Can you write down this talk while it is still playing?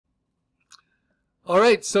All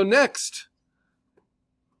right, so next,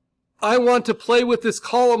 I want to play with this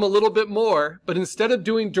column a little bit more, but instead of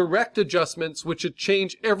doing direct adjustments, which would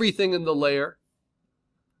change everything in the layer,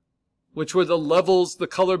 which were the levels, the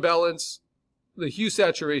color balance, the hue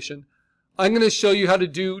saturation, I'm going to show you how to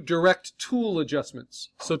do direct tool adjustments.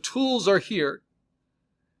 So tools are here.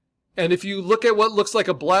 And if you look at what looks like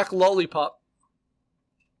a black lollipop,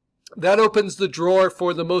 that opens the drawer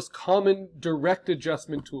for the most common direct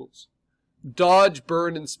adjustment tools. Dodge,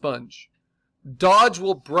 burn, and sponge. Dodge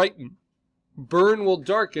will brighten, burn will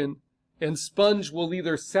darken, and sponge will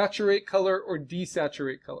either saturate color or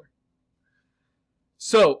desaturate color.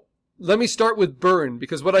 So let me start with burn,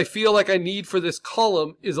 because what I feel like I need for this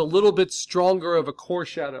column is a little bit stronger of a core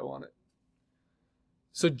shadow on it.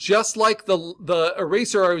 So just like the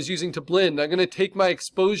eraser I was using to blend, I'm going to take my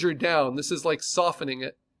exposure down. This is like softening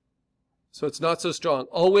it, so it's not so strong.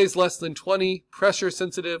 Always less than 20, pressure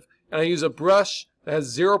sensitive, and I use a brush that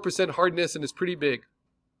has 0% hardness and is pretty big.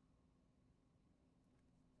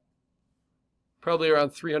 Probably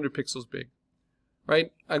around 300 pixels big.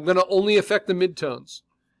 Right? I'm going to only affect the midtones.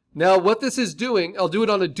 Now what this is doing, I'll do it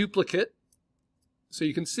on a duplicate so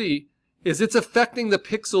you can see, is it's affecting the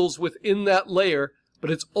pixels within that layer,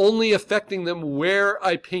 but it's only affecting them where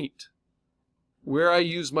I paint, where I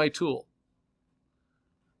use my tool.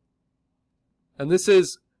 And this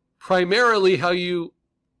is primarily how you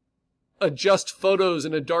adjust photos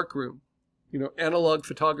in a darkroom, analog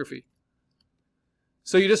photography.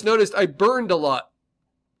 So you just noticed I burned a lot.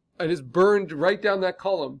 I just burned right down that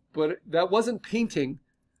column, but that wasn't painting.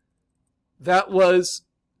 That was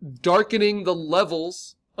darkening the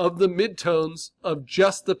levels of the midtones of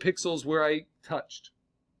just the pixels where I touched.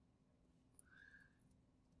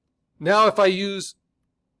 Now if I use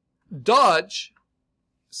dodge,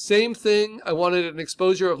 same thing. I wanted an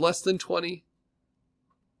exposure of less than 20.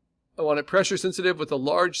 I want it pressure sensitive with a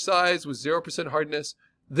large size with 0% hardness.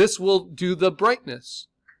 This will do the brightness.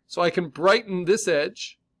 So I can brighten this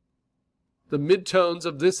edge, the midtones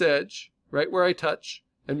of this edge, right where I touch,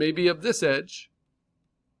 and maybe of this edge.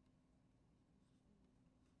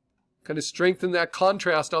 Kind of strengthen that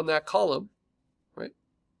contrast on that column, right?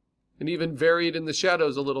 And even vary it in the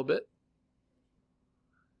shadows a little bit.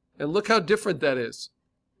 And look how different that is.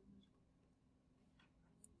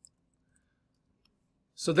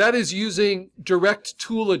 So that is using direct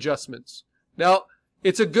tool adjustments. Now,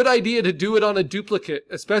 it's a good idea to do it on a duplicate,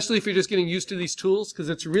 especially if you're just getting used to these tools, because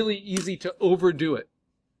it's really easy to overdo it.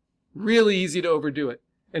 Really easy to overdo it.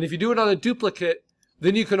 And if you do it on a duplicate,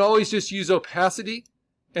 then you can always just use opacity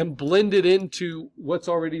and blend it into what's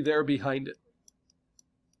already there behind it.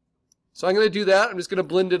 So I'm going to do that. I'm just going to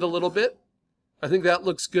blend it a little bit. I think that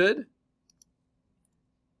looks good.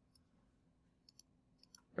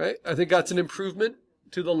 Right? I think that's an improvement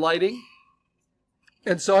to the lighting.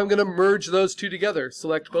 And so I'm going to merge those two together.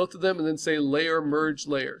 Select both of them and then say layer merge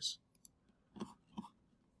layers.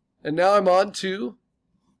 And now I'm on to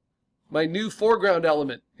my new foreground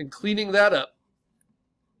element and cleaning that up.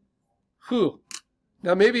 Whew.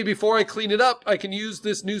 Now maybe before I clean it up, I can use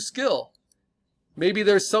this new skill. Maybe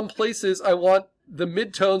there's some places I want the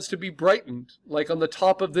midtones to be brightened, like on the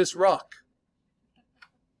top of this rock.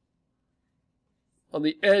 On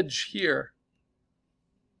the edge here,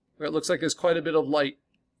 where it looks like there's quite a bit of light.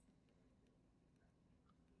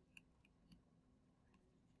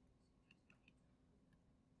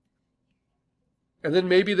 And then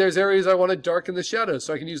maybe there's areas I want to darken the shadows,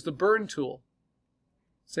 so I can use the burn tool.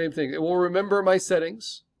 Same thing. It will remember my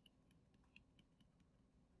settings,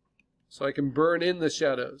 so I can burn in the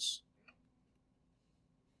shadows.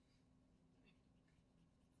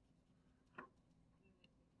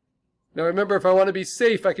 Now remember, if I want to be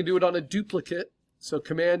safe, I can do it on a duplicate. So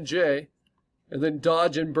Command J, and then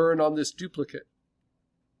dodge and burn on this duplicate,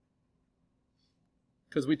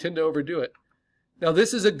 because we tend to overdo it. Now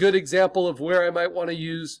this is a good example of where I might want to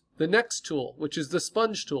use the next tool, which is the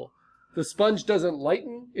sponge tool. The sponge doesn't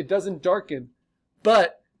lighten, it doesn't darken,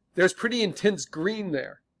 but there's pretty intense green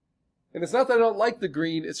there. And it's not that I don't like the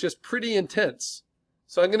green, it's just pretty intense.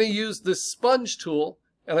 So I'm going to use this sponge tool,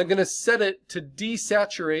 and I'm going to set it to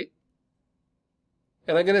desaturate.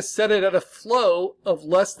 And I'm going to set it at a flow of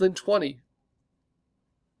less than 20.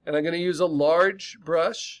 And I'm going to use a large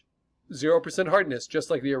brush, 0% hardness, just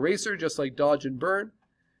like the eraser, just like dodge and burn.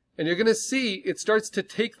 And you're going to see it starts to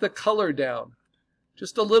take the color down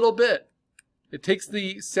just a little bit. It takes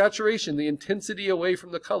the saturation, the intensity away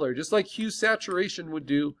from the color, just like hue saturation would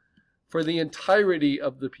do for the entirety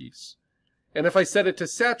of the piece. And if I set it to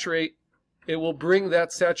saturate, it will bring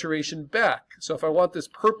that saturation back. So if I want this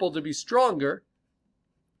purple to be stronger,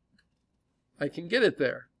 I can get it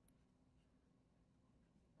there.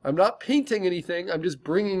 I'm not painting anything, I'm just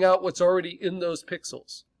bringing out what's already in those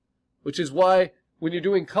pixels. Which is why when you're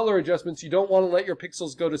doing color adjustments, you don't want to let your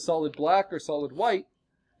pixels go to solid black or solid white,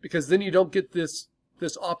 because then you don't get this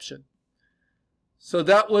option. So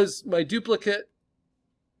that was my duplicate.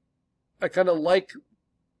 I kind of like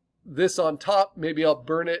this on top. Maybe I'll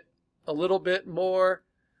burn it a little bit more.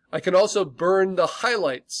 I can also burn the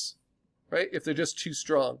highlights, right, if they're just too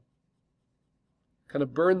strong. Kind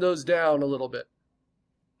of burn those down a little bit.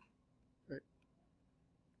 Right.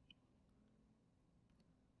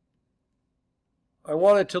 I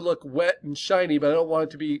want it to look wet and shiny, but I don't want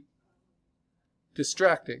it to be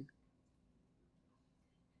distracting.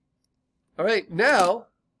 All right, now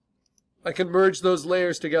I can merge those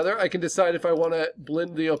layers together. I can decide if I want to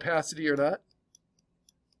blend the opacity or not.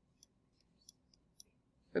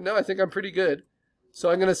 And now I think I'm pretty good. So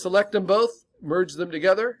I'm going to select them both, merge them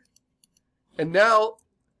together, and now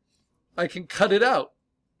I can cut it out.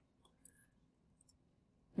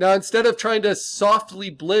 Now instead of trying to softly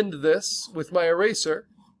blend this with my eraser,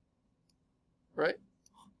 right,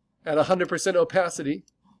 at 100% opacity,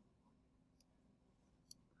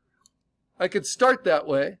 I could start that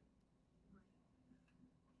way,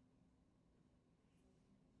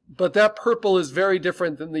 but that purple is very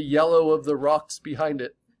different than the yellow of the rocks behind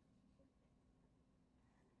it.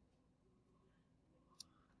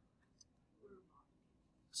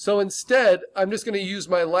 So instead, I'm just going to use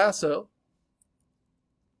my lasso,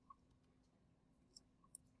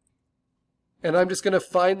 and I'm just going to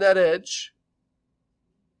find that edge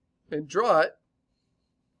and draw it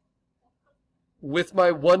with my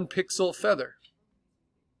 1 pixel feather.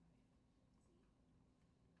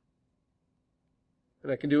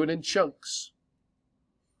 And I can do it in chunks.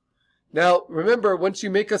 Now, remember, once you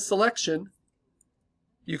make a selection,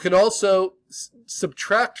 you can also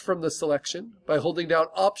subtract from the selection by holding down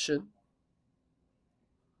Option.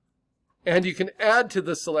 And you can add to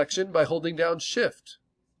the selection by holding down Shift.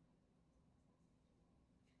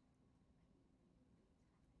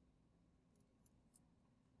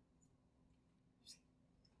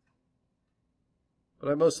 But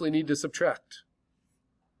I mostly need to subtract.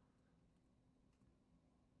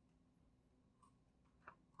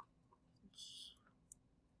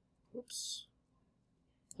 Oops.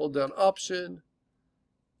 Hold down Option,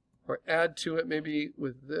 or add to it maybe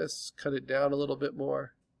with this, cut it down a little bit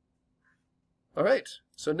more. All right,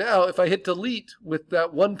 so now if I hit delete with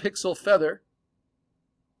that 1 pixel feather,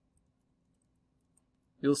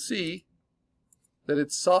 you'll see that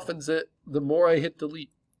it softens it the more I hit delete.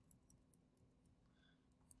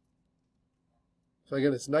 So I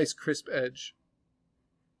get this nice crisp edge.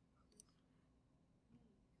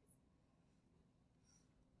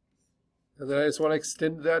 And then I just want to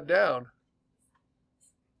extend that down.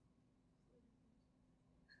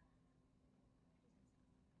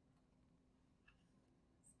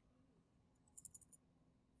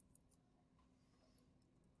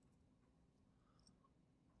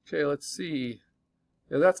 Okay, let's see.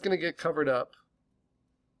 Now that's going to get covered up.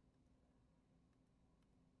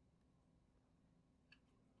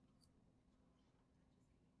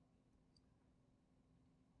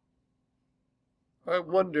 I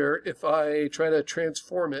wonder if I try to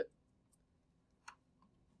transform it,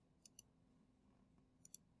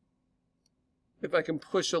 if I can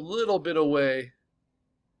push a little bit away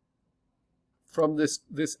from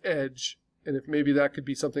this edge, and if maybe that could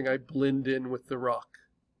be something I blend in with the rock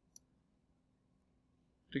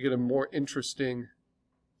to get a more interesting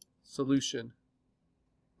solution.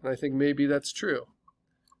 And I think maybe that's true.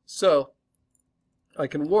 So I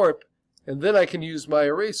can warp, and then I can use my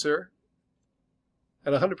eraser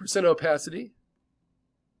at 100% opacity,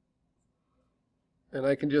 and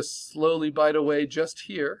I can just slowly bite away just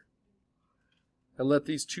here and let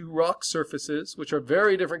these two rock surfaces, which are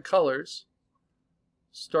very different colors,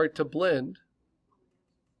 start to blend.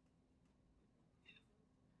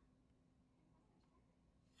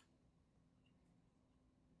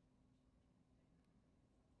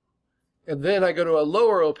 And then I go to a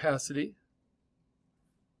lower opacity,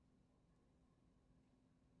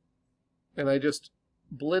 and I just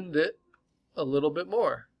blend it a little bit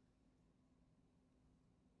more,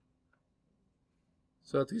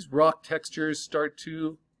 so that these rock textures start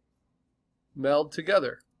to meld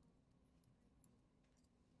together.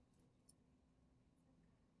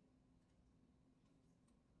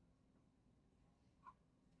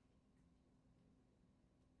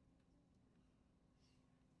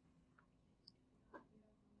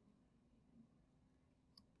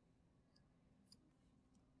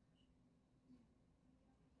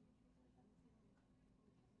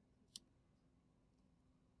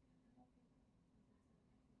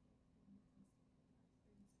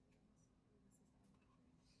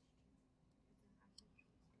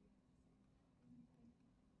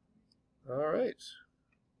 All right.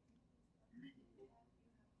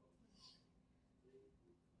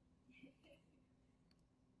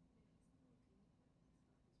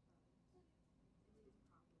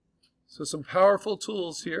 So some powerful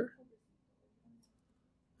tools here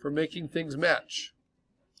for making things match.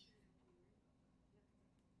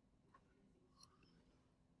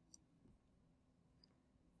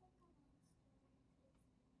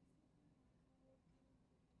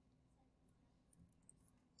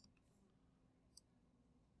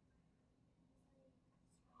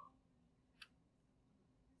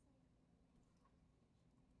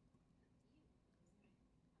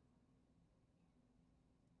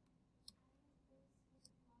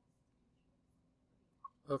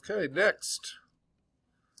 Okay, next.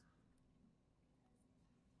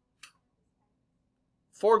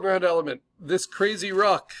 Foreground element, this crazy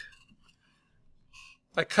rock.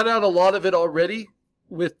 I cut out a lot of it already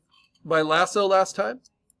with my lasso last time.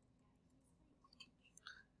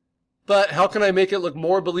 But how can I make it look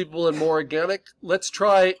more believable and more organic? Let's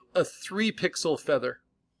try a 3-pixel feather.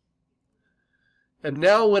 And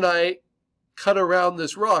now when I cut around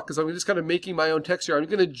this rock, because I'm just kind of making my own texture, I'm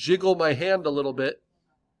going to jiggle my hand a little bit.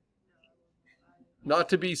 Not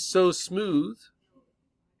to be so smooth.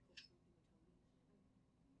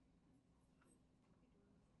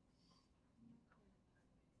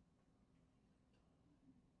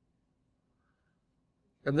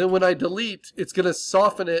 And then when I delete, it's going to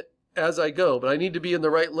soften it as I go, but I need to be in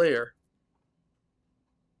the right layer.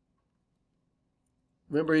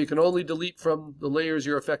 Remember, you can only delete from the layers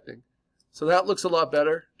you're affecting. So that looks a lot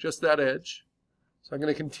better, just that edge. So I'm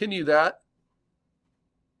going to continue that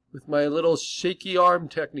with my little shaky arm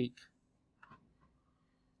technique.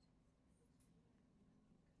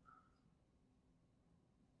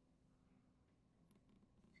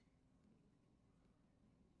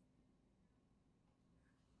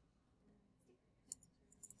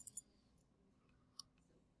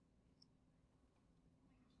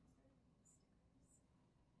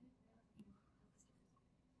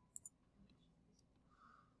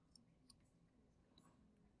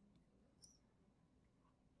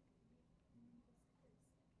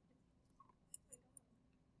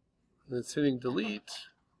 And it's hitting delete.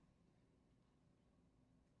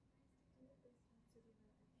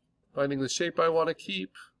 Finding the shape I want to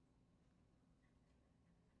keep.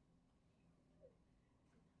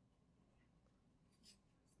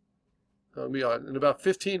 That'll be on. In about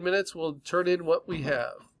 15 minutes, we'll turn in what we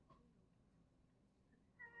have.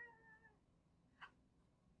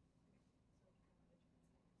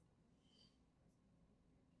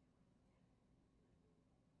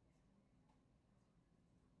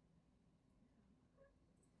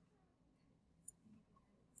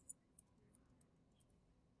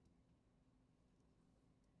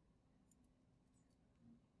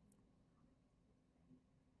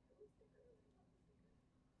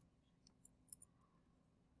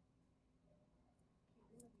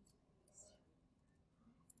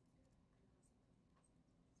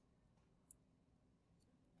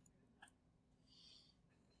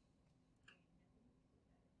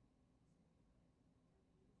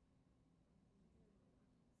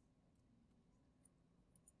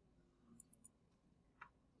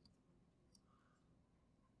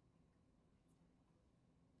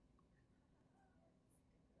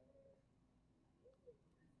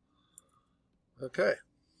 Okay.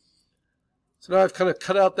 So now I've kind of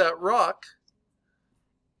cut out that rock.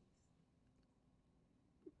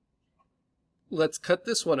 Let's cut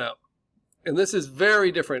this one out. And this is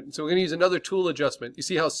very different. So we're going to use another tool adjustment. You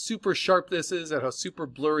see how super sharp this is and how super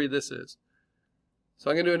blurry this is. So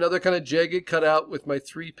I'm going to do another kind of jagged cutout with my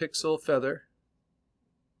 3-pixel feather.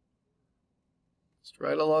 Just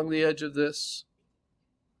right along the edge of this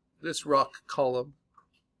rock column.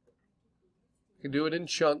 You can do it in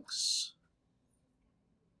chunks.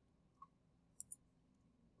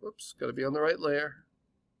 Whoops, got to be on the right layer.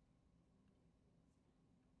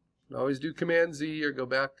 You can always do Command Z or go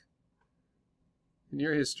back in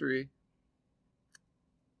your history.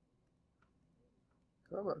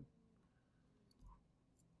 Come on.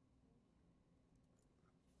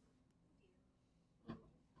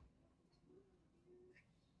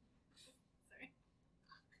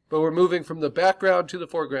 But we're moving from the background to the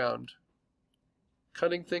foreground,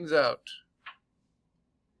 cutting things out.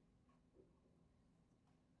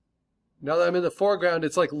 Now that I'm in the foreground,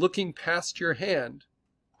 it's like looking past your hand,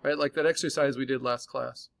 right? Like that exercise we did last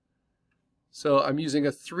class. So I'm using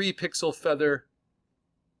a 3-pixel feather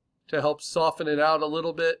to help soften it out a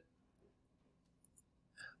little bit.